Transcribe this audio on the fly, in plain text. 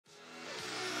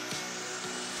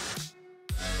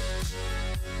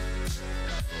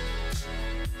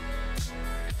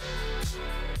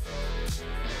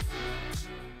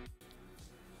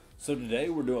So today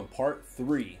we're doing part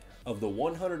 3 of the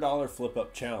 $100 flip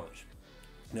up challenge.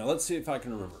 Now let's see if I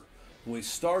can remember. When we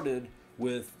started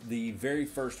with the very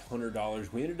first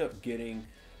 $100, we ended up getting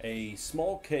a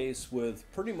small case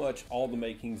with pretty much all the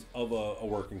makings of a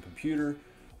working computer.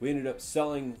 We ended up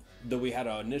selling, though we had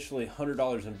initially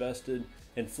 $100 invested,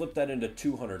 and flipped that into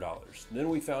 $200. Then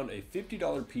we found a $50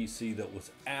 PC that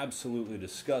was absolutely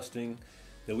disgusting,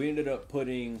 that we ended up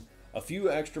putting a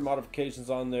few extra modifications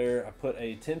on there. I put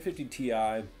a 1050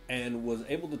 Ti and was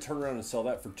able to turn around and sell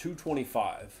that for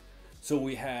 $225. So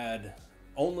we had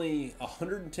only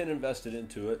 110 invested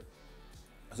into it.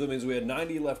 So it means we had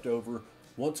 90 left over.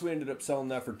 Once we ended up selling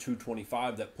that for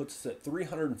 $225, that puts us at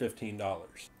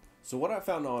 $315. So what I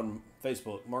found on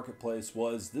Facebook Marketplace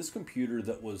was this computer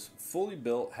that was fully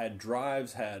built, had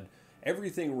drives, had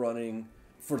everything running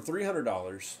for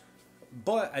 $300.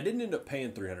 But I didn't end up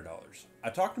paying $300. I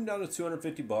talked him down to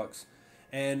 250 bucks,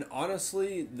 and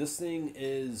honestly, this thing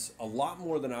is a lot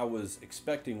more than I was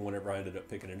expecting whenever I ended up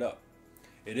picking it up.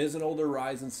 It is an older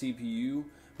Ryzen CPU,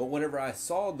 but whenever I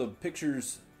saw the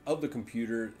pictures of the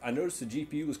computer, I noticed the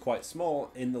GPU was quite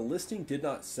small, and the listing did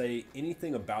not say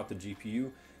anything about the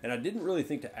GPU, and I didn't really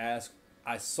think to ask.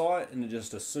 I saw it and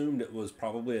just assumed it was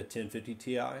probably a 1050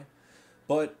 Ti.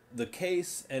 But the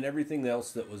case and everything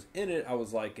else that was in it, I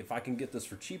was like, if I can get this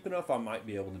for cheap enough, I might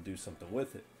be able to do something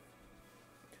with it.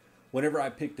 Whenever I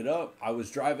picked it up, I was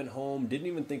driving home, didn't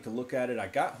even think to look at it. I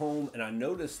got home and I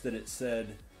noticed that it said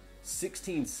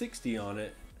 1660 on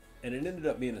it, and it ended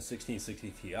up being a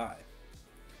 1660 Ti.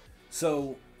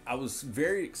 So I was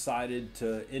very excited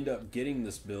to end up getting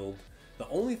this build. The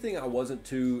only thing I wasn't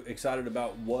too excited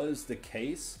about was the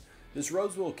case. This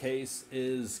Rosewell case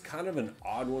is kind of an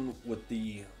odd one with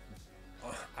the,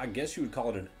 I guess you would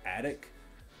call it an attic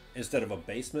instead of a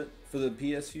basement for the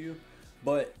PSU,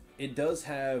 but it does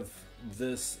have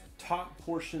this top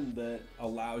portion that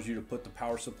allows you to put the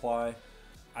power supply.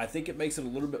 I think it makes it a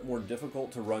little bit more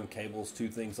difficult to run cables to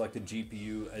things like the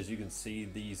GPU. As you can see,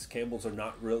 these cables are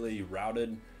not really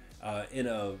routed in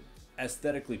a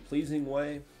aesthetically pleasing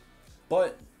way.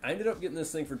 But I ended up getting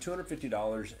this thing for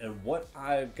 $250, and what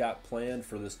I've got planned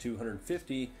for this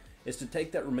 $250 is to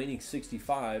take that remaining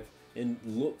 $65 and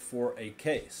look for a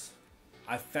case.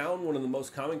 I found one of the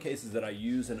most common cases that I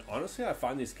use, and honestly I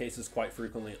find these cases quite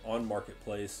frequently on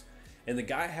Marketplace, and the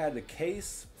guy had the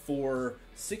case for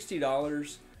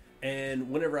 $60, and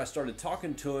whenever I started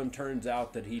talking to him, turns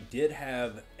out that he did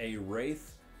have a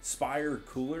Wraith Spire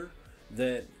cooler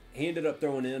that he ended up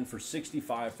throwing in for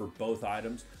 $65 for both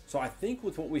items. So I think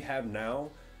with what we have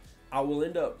now, I will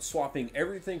end up swapping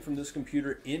everything from this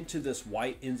computer into this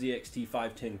white NZXT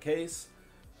 510 case.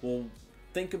 We'll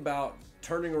think about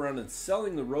turning around and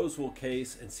selling the Rosewell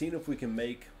case and seeing if we can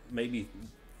make maybe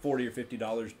 $40 or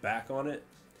 $50 back on it.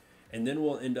 And then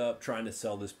we'll end up trying to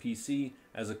sell this PC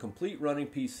as a complete running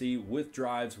PC with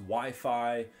drives,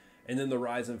 Wi-Fi, and then the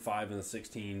Ryzen 5 and the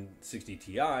 1660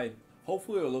 Ti.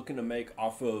 Hopefully we're looking to make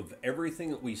off of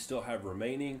everything that we still have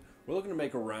remaining. We're looking to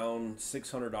make around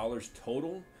 $600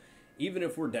 total. Even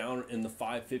if we're down in the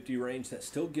 $550 range, that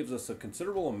still gives us a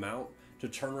considerable amount to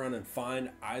turn around and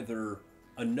find either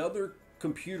another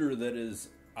computer that is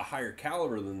a higher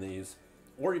caliber than these,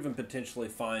 or even potentially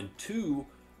find two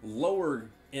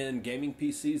lower end gaming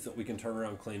PCs that we can turn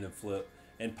around, clean and flip,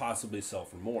 and possibly sell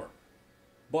for more.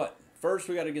 But first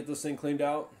we got to get this thing cleaned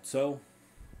out, so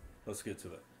let's get to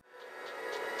it.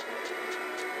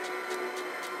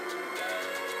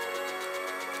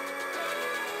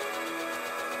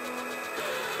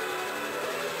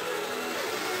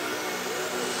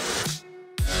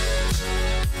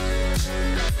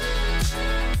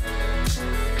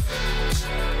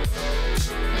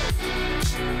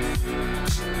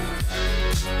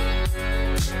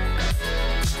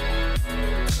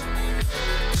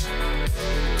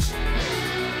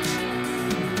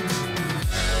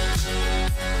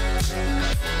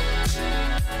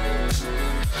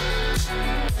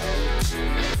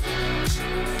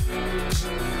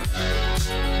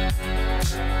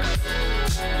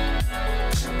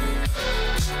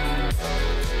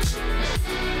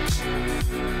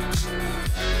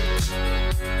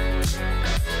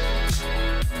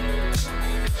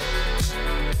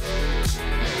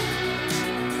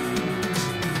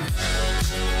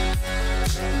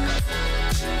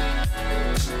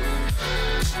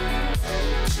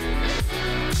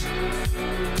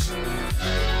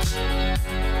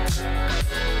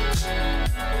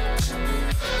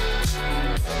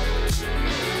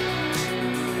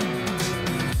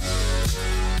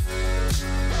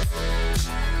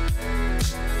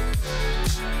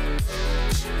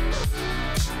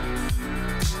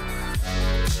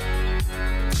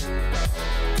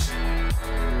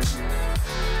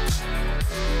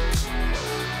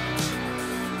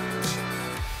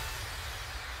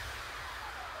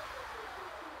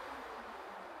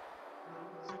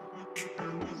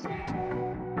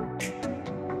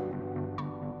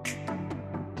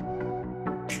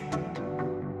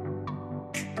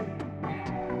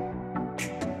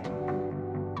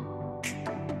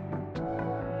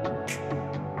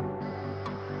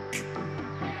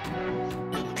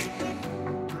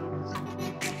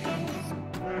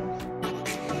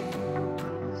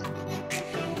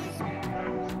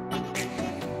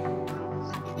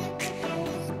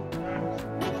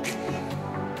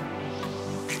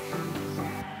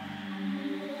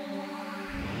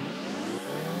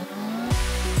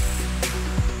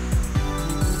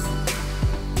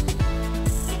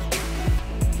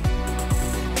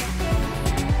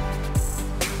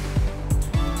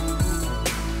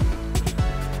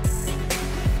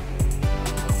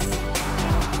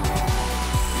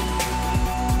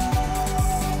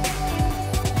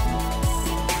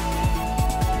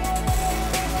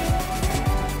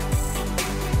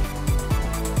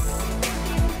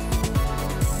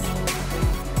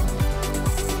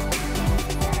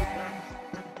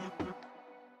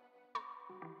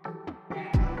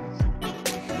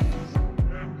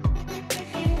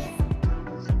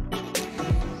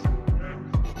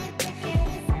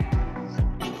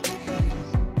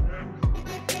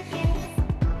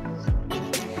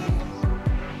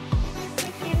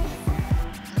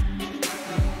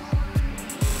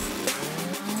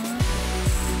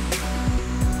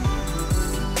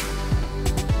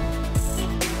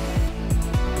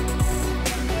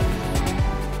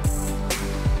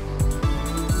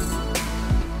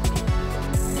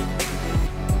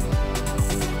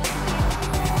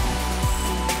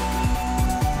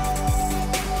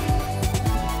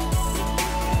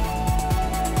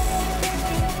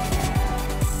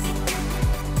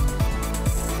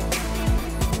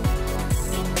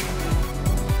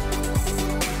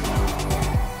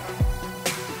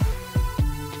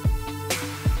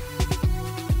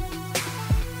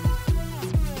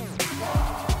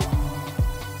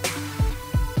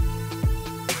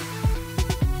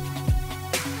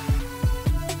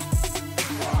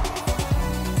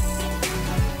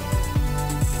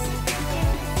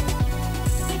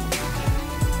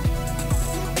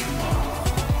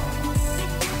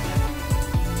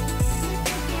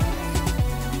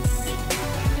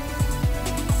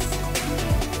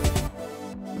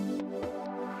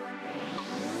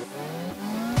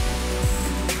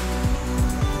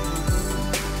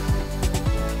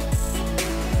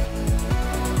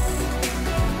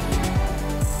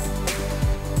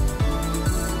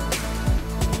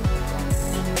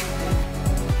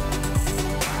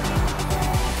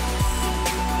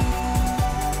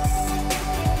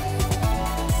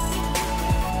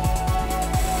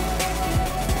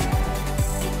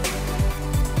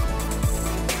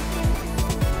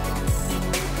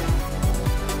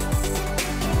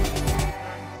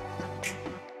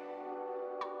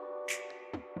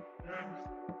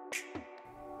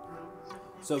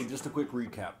 So just a quick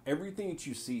recap. Everything that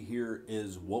you see here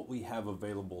is what we have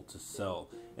available to sell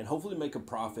and hopefully make a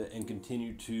profit and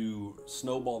continue to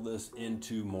snowball this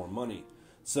into more money.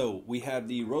 So we have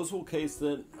the Rosewell case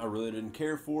that I really didn't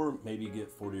care for. Maybe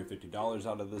get $40 or $50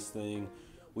 out of this thing.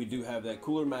 We do have that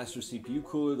Cooler Master CPU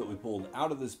cooler that we pulled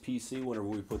out of this PC whenever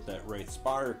we put that Wraith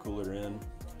Spire cooler in.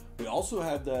 We also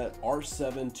have that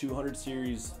R7 200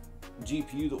 series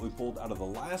GPU that we pulled out of the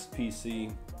last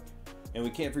PC. And we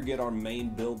can't forget our main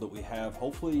build that we have,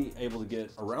 hopefully able to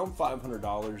get around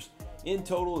 $500. In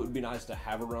total, it would be nice to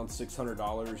have around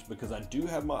 $600 because I do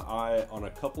have my eye on a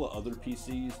couple of other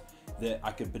PCs that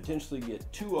I could potentially get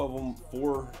 2 of them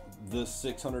for the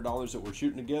 $600 that we're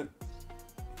shooting to get.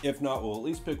 If not, we'll at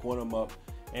least pick one of them up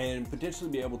and potentially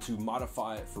be able to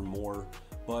modify it for more.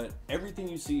 But everything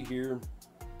you see here,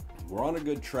 we're on a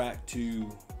good track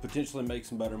to potentially make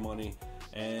some better money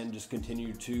and just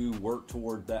continue to work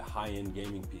toward that high-end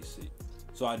gaming PC.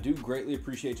 So I do greatly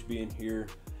appreciate you being here.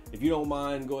 If you don't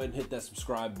mind, go ahead and hit that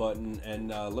subscribe button and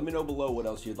let me know below what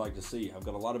else you'd like to see. I've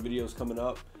got a lot of videos coming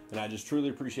up and I just truly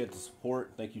appreciate the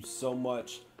support. Thank you so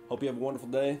much. Hope you have a wonderful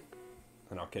day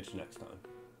and I'll catch you next time.